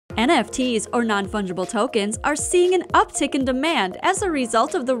NFTs, or non-fungible tokens, are seeing an uptick in demand as a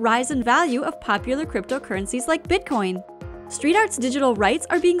result of the rise in value of popular cryptocurrencies like Bitcoin. Street art's digital rights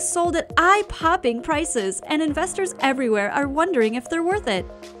are being sold at eye-popping prices, and investors everywhere are wondering if they're worth it.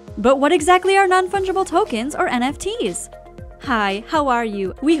 But what exactly are non-fungible tokens, or NFTs? Hi, how are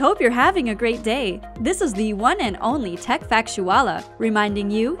you? We hope you're having a great day. This is the one and only Tech Factuala, reminding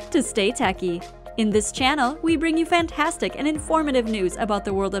you to stay techie. In this channel, we bring you fantastic and informative news about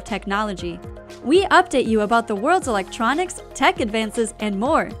the world of technology. We update you about the world's electronics, tech advances, and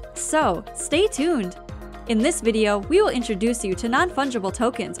more, so stay tuned. In this video, we will introduce you to non-fungible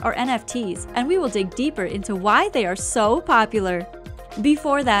tokens, or NFTs, and we will dig deeper into why they are so popular.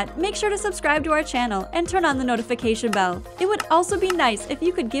 Before that, make sure to subscribe to our channel and turn on the notification bell. It would also be nice if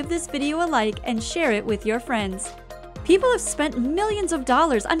you could give this video a like and share it with your friends. People have spent millions of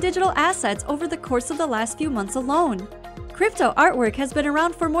dollars on digital assets over the course of the last few months alone. Crypto artwork has been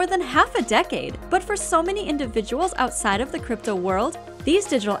around for more than half a decade, but for so many individuals outside of the crypto world, these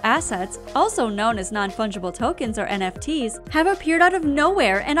digital assets, also known as non-fungible tokens or NFTs, have appeared out of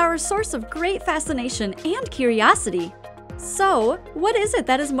nowhere and are a source of great fascination and curiosity. So, what is it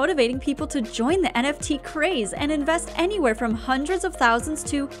that is motivating people to join the NFT craze and invest anywhere from hundreds of thousands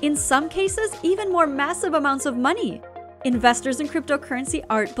to, in some cases, even more massive amounts of money? Investors in cryptocurrency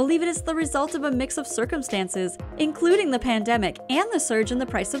art believe it is the result of a mix of circumstances, including the pandemic and the surge in the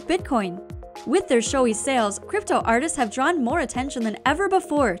price of Bitcoin. With their showy sales, crypto artists have drawn more attention than ever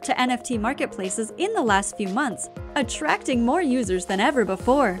before to NFT marketplaces in the last few months, attracting more users than ever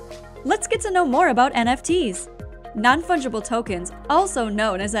before. Let's get to know more about NFTs. Non-fungible tokens, also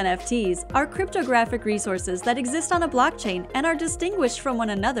known as NFTs, are cryptographic resources that exist on a blockchain and are distinguished from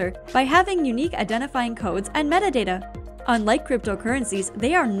one another by having unique identifying codes and metadata. Unlike cryptocurrencies,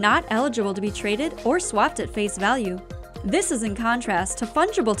 they are not eligible to be traded or swapped at face value. This is in contrast to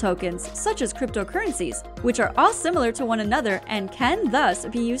fungible tokens, such as cryptocurrencies, which are all similar to one another and can thus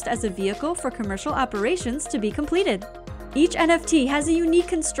be used as a vehicle for commercial operations to be completed. Each NFT has a unique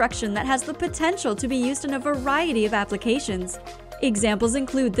construction that has the potential to be used in a variety of applications. Examples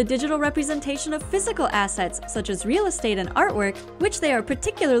include the digital representation of physical assets, such as real estate and artwork, which they are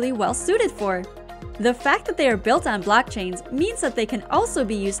particularly well suited for. The fact that they are built on blockchains means that they can also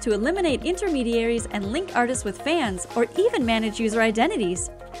be used to eliminate intermediaries and link artists with fans, or even manage user identities.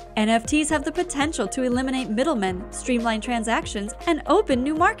 NFTs have the potential to eliminate middlemen, streamline transactions, and open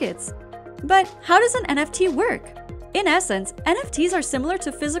new markets. But how does an NFT work? In essence, NFTs are similar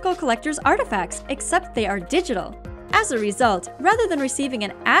to physical collector's artifacts, except they are digital. As a result, rather than receiving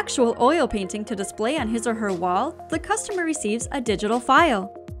an actual oil painting to display on his or her wall, the customer receives a digital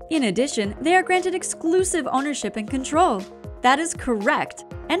file. In addition, they are granted exclusive ownership and control. That is correct.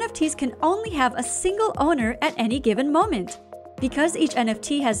 NFTs can only have a single owner at any given moment. Because each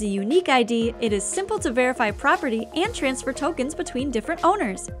NFT has a unique ID, it is simple to verify property and transfer tokens between different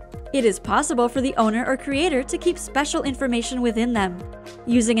owners. It is possible for the owner or creator to keep special information within them.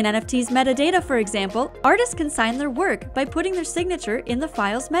 Using an NFT's metadata, for example, artists can sign their work by putting their signature in the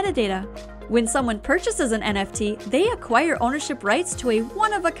file's metadata. When someone purchases an NFT, they acquire ownership rights to a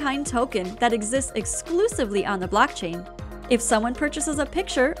one-of-a-kind token that exists exclusively on the blockchain. If someone purchases a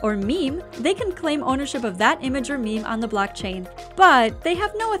picture or meme, they can claim ownership of that image or meme on the blockchain, but they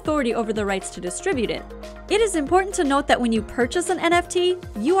have no authority over the rights to distribute it. It is important to note that when you purchase an NFT,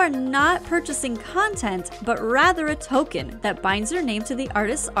 you are not purchasing content, but rather a token that binds your name to the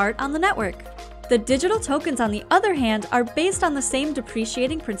artist's art on the network. The digital tokens, on the other hand, are based on the same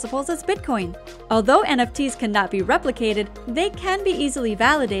depreciating principles as Bitcoin. Although NFTs cannot be replicated, they can be easily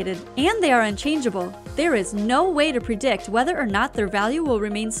validated, and they are unchangeable. There is no way to predict whether or not their value will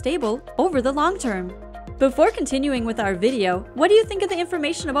remain stable over the long term. Before continuing with our video, what do you think of the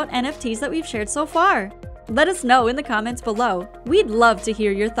information about NFTs that we've shared so far? Let us know in the comments below. We'd love to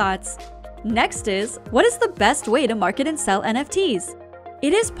hear your thoughts. Next is, what is the best way to market and sell NFTs?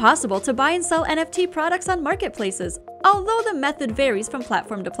 It is possible to buy and sell NFT products on marketplaces, although the method varies from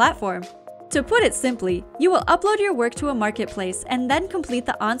platform to platform. To put it simply, you will upload your work to a marketplace and then complete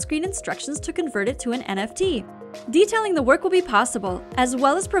the on-screen instructions to convert it to an NFT. Detailing the work will be possible, as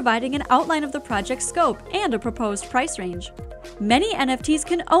well as providing an outline of the project's scope and a proposed price range. Many NFTs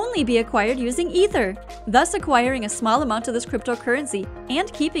can only be acquired using Ether. Thus, acquiring a small amount of this cryptocurrency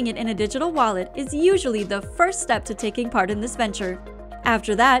and keeping it in a digital wallet is usually the first step to taking part in this venture.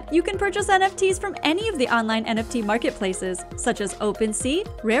 After that, you can purchase NFTs from any of the online NFT marketplaces, such as OpenSea,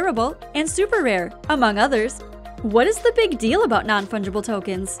 Rarible, and SuperRare, among others. What is the big deal about non-fungible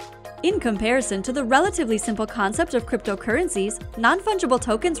tokens? In comparison to the relatively simple concept of cryptocurrencies, non-fungible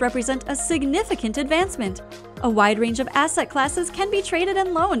tokens represent a significant advancement. A wide range of asset classes can be traded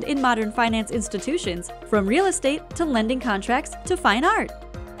and loaned in modern finance institutions, from real estate to lending contracts to fine art.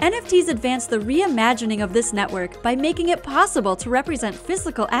 NFTs advance the reimagining of this network by making it possible to represent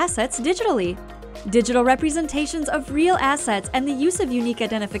physical assets digitally. Digital representations of real assets and the use of unique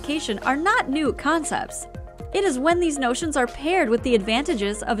identification are not new concepts. It is when these notions are paired with the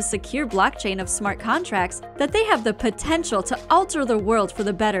advantages of a secure blockchain of smart contracts that they have the potential to alter the world for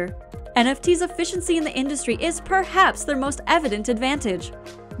the better. NFTs' efficiency in the industry is perhaps their most evident advantage.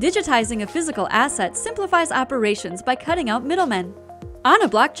 Digitizing a physical asset simplifies operations by cutting out middlemen. On a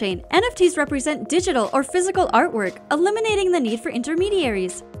blockchain, NFTs represent digital or physical artwork, eliminating the need for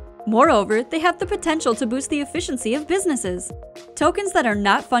intermediaries. Moreover, they have the potential to boost the efficiency of businesses. Tokens that are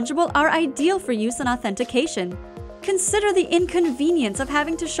not fungible are ideal for use in authentication. Consider the inconvenience of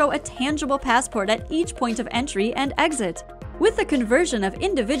having to show a tangible passport at each point of entry and exit. With the conversion of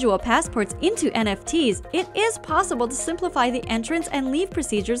individual passports into NFTs, it is possible to simplify the entrance and leave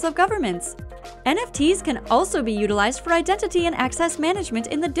procedures of governments. NFTs can also be utilized for identity and access management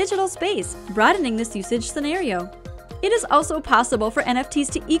in the digital space, broadening this usage scenario. It is also possible for NFTs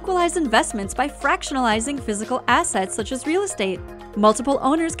to equalize investments by fractionalizing physical assets such as real estate. Multiple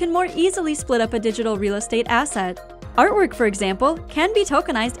owners can more easily split up a digital real estate asset. Artwork, for example, can be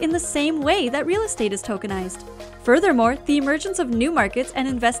tokenized in the same way that real estate is tokenized. Furthermore, the emergence of new markets and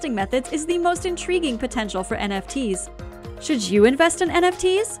investing methods is the most intriguing potential for NFTs. Should you invest in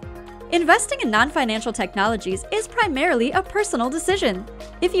NFTs? Investing in non-financial technologies is primarily a personal decision.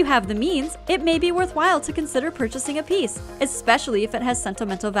 If you have the means, it may be worthwhile to consider purchasing a piece, especially if it has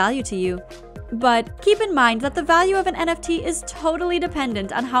sentimental value to you. But keep in mind that the value of an NFT is totally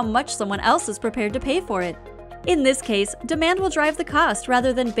dependent on how much someone else is prepared to pay for it. In this case, demand will drive the cost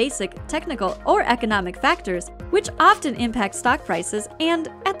rather than basic, technical, or economic factors, which often impact stock prices and,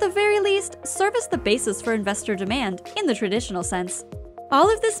 at the very least, serve as the basis for investor demand in the traditional sense. All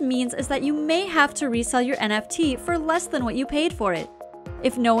of this means is that you may have to resell your NFT for less than what you paid for it.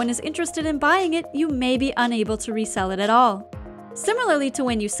 If no one is interested in buying it, you may be unable to resell it at all. Similarly to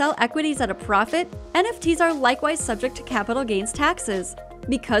when you sell equities at a profit, NFTs are likewise subject to capital gains taxes.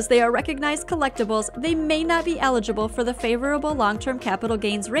 Because they are recognized collectibles, they may not be eligible for the favorable long-term capital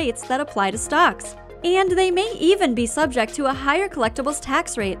gains rates that apply to stocks. And they may even be subject to a higher collectibles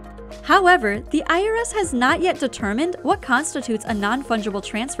tax rate. However, the IRS has not yet determined what constitutes a non-fungible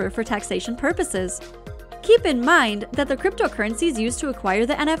transfer for taxation purposes. Keep in mind that the cryptocurrencies used to acquire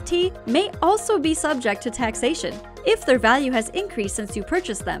the NFT may also be subject to taxation if their value has increased since you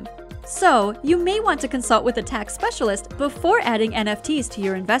purchased them. So, you may want to consult with a tax specialist before adding NFTs to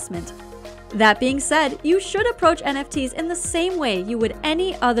your investment. That being said, you should approach NFTs in the same way you would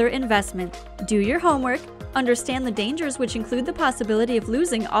any other investment. Do your homework, understand the dangers, which include the possibility of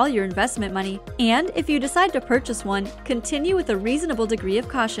losing all your investment money, and if you decide to purchase one, continue with a reasonable degree of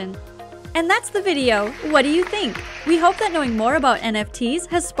caution. And that's the video. What do you think? We hope that knowing more about NFTs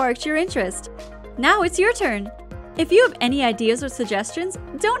has sparked your interest. Now it's your turn. If you have any ideas or suggestions,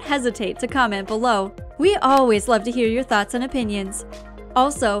 don't hesitate to comment below. We always love to hear your thoughts and opinions.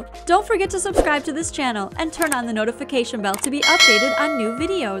 Also, don't forget to subscribe to this channel and turn on the notification bell to be updated on new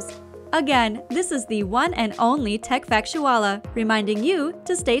videos. Again, this is the one and only Tech Factuala, reminding you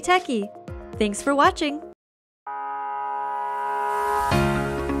to stay techie. Thanks for watching.